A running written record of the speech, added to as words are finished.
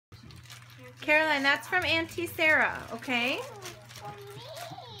Caroline, that's from Auntie Sarah, okay?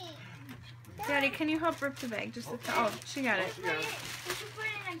 Daddy, can you help rip the bag? Just oh, she got it.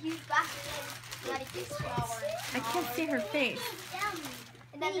 I can't see her face.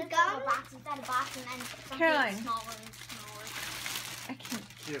 And then there's a box inside a box, and then Caroline. Smaller and smaller. I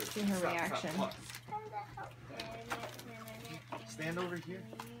can't see her reaction. Stand over here.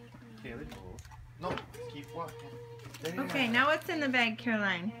 Caleb. No, keep walking. Okay, now what's in the bag,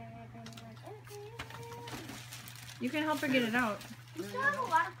 Caroline? You can help her get it out. We still have a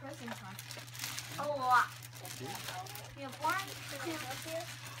lot of presents left. A lot. We have 1, 2, 3, 4,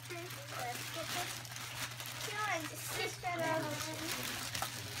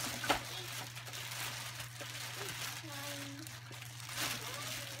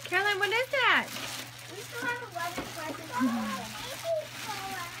 Caroline, what is that? we still have 11 presents.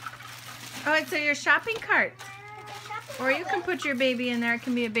 Oh, it's your shopping cart. Or you can put your baby in there. It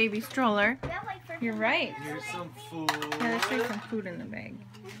can be a baby stroller. You're right. Here's some food. Yeah, there's like some food in the bag.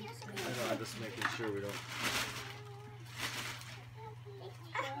 I know, I'm just making sure we don't.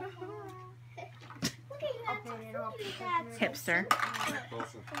 Hipster.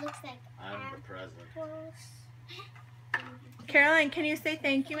 Listen, I'm the president. Caroline, can you say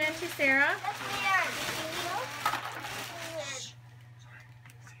thank you, Auntie Sarah?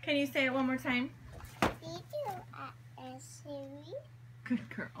 Can you say it one more time? Good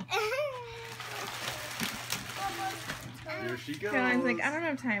girl. Here she goes. Caroline's like, I don't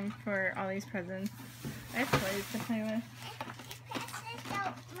have time for all these presents. I have toys to play with.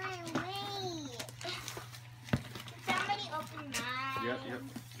 Yep.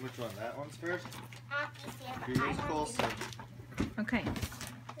 Which one? That one's first? Here's closer. Okay.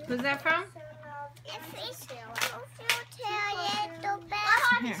 Who's that from?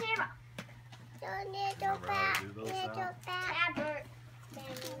 Here. Remember how to do those sounds?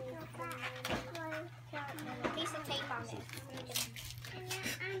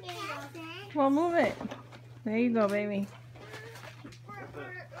 Well, move it. There you go, baby.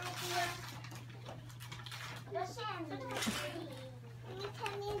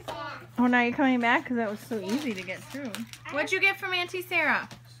 Oh, now you're coming back because that was so easy to get through. What'd you get from Auntie Sarah?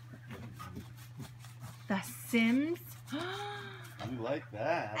 The Sims? You like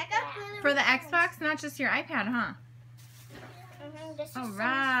that? For the Xbox, not just your iPad, huh? All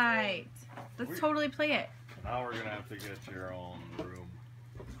right. Let's totally play it. Now we're going to have to get your own room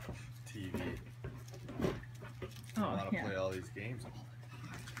TV. I Oh, want to yeah. play all these games all the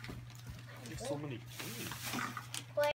time. There's so many games.